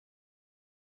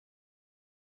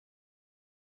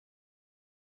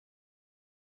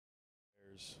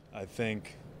years. I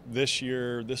think this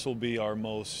year, this will be our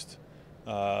most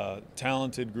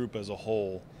talented group as a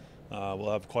whole.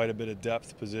 We'll have quite a bit of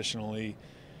depth positionally.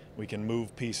 We can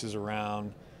move pieces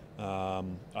around.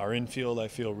 Our infield, I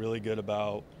feel really good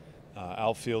about.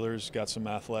 Outfielders, got some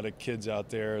athletic kids out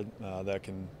there that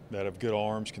have good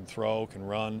arms, can throw, can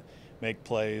run, make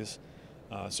plays.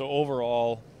 So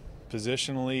overall,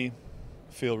 positionally,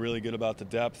 feel really good about the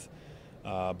depth,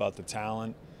 about the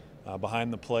talent.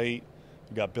 Behind the plate,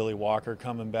 we've got Billy Walker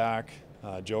coming back,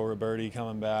 Joe Roberti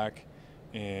coming back,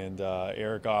 and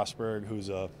Eric Osberg, who's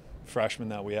a freshman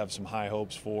that we have some high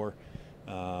hopes for.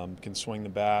 Can swing the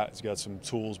bat. He's got some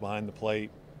tools behind the plate.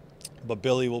 But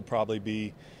Billy will probably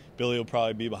be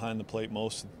behind the plate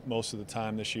most of the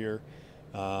time this year,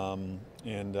 and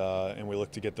we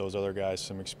look to get those other guys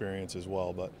some experience as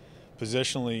well. But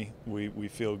positionally, we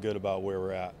feel good about where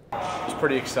we're at. It's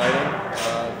pretty exciting.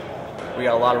 We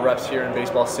got a lot of reps here in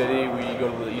Baseball City. We go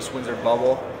to the East Windsor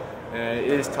bubble, and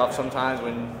it is tough sometimes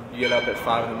when you get up at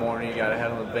 5 in the morning. You got to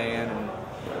head on the van and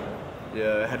you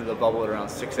head to the bubble at around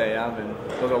 6 a.m. and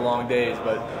those are long days,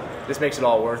 but this makes it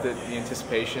all worth it, the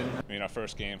anticipation. I mean, our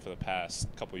first game for the past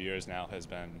couple years now has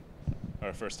been,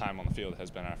 our first time on the field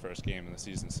has been our first game in the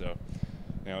season. So,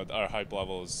 you know, our hype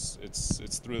level is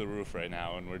it's through the roof right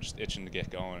now, and we're just itching to get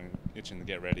going, itching to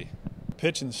get ready.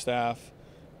 Pitching staff,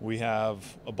 we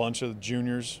have a bunch of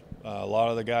juniors. A lot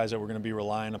of the guys that we're going to be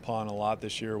relying upon a lot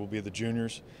this year will be the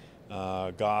juniors.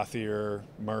 Gauthier,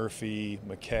 Murphy,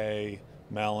 McKay,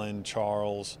 Mellon,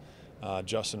 Charles,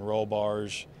 Justin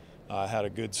Robarge. Had a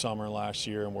good summer last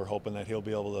year, and we're hoping that he'll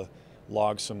be able to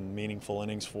log some meaningful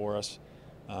innings for us.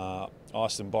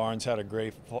 Austin Barnes had a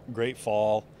great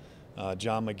fall.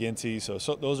 John McGinty.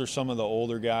 So those are some of the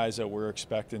older guys that we're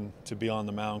expecting to be on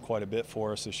the mound quite a bit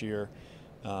for us this year.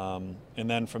 And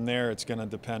then from there, it's going to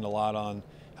depend a lot on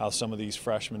how some of these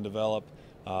freshmen develop,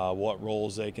 what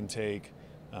roles they can take.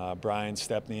 Brian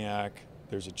Stepniak,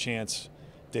 there's a chance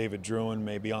David Druin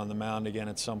may be on the mound again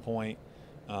at some point.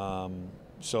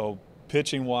 So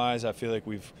pitching-wise, I feel like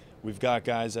we've got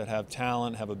guys that have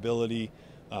talent, have ability.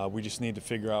 We just need to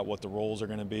figure out what the roles are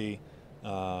going to be,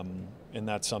 and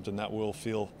that's something that we'll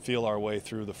feel our way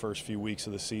through the first few weeks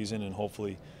of the season, and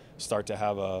hopefully start to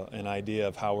have an idea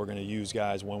of how we're going to use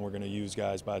guys, when we're going to use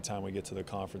guys by the time we get to the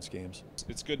conference games.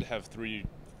 It's good to have three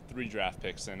draft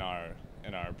picks in our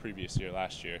previous year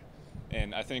last year,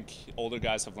 and I think older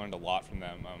guys have learned a lot from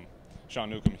them. Sean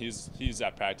Newcomb, he's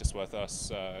at practice with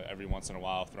us every once in a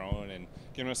while, throwing and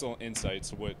giving us a little insight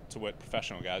to what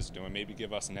professional guys are doing. Maybe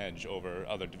give us an edge over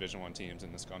other Division I teams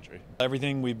in this country.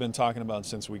 Everything we've been talking about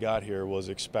since we got here was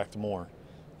expect more.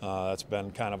 That's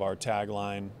been kind of our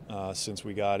tagline since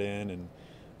we got in,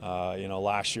 and you know,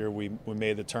 last year we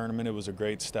made the tournament. It was a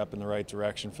great step in the right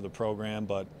direction for the program,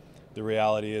 but the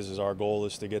reality is our goal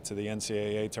is to get to the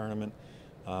NCAA tournament.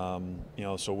 You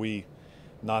know, so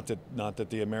not that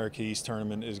the America East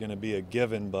tournament is going to be a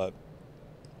given, but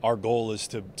our goal is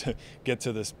to get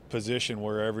to this position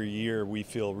where every year we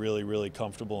feel really, really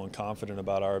comfortable and confident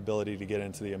about our ability to get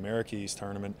into the America East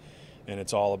tournament, and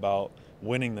it's all about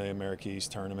winning the America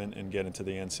East tournament and getting to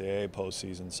the NCAA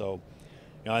postseason. So,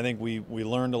 you know, I think we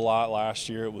learned a lot last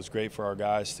year. It was great for our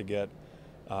guys to get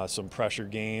some pressure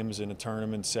games in a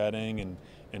tournament setting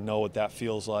and know what that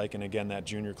feels like. And again, that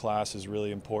junior class is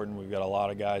really important. We've got a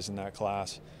lot of guys in that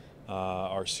class.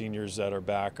 Our seniors that are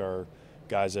back are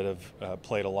guys that have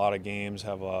played a lot of games,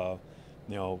 have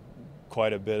you know,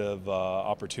 quite a bit of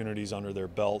opportunities under their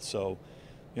belt. So,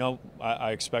 you know,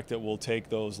 I expect that we'll take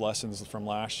those lessons from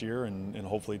last year and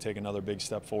hopefully take another big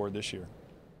step forward this year.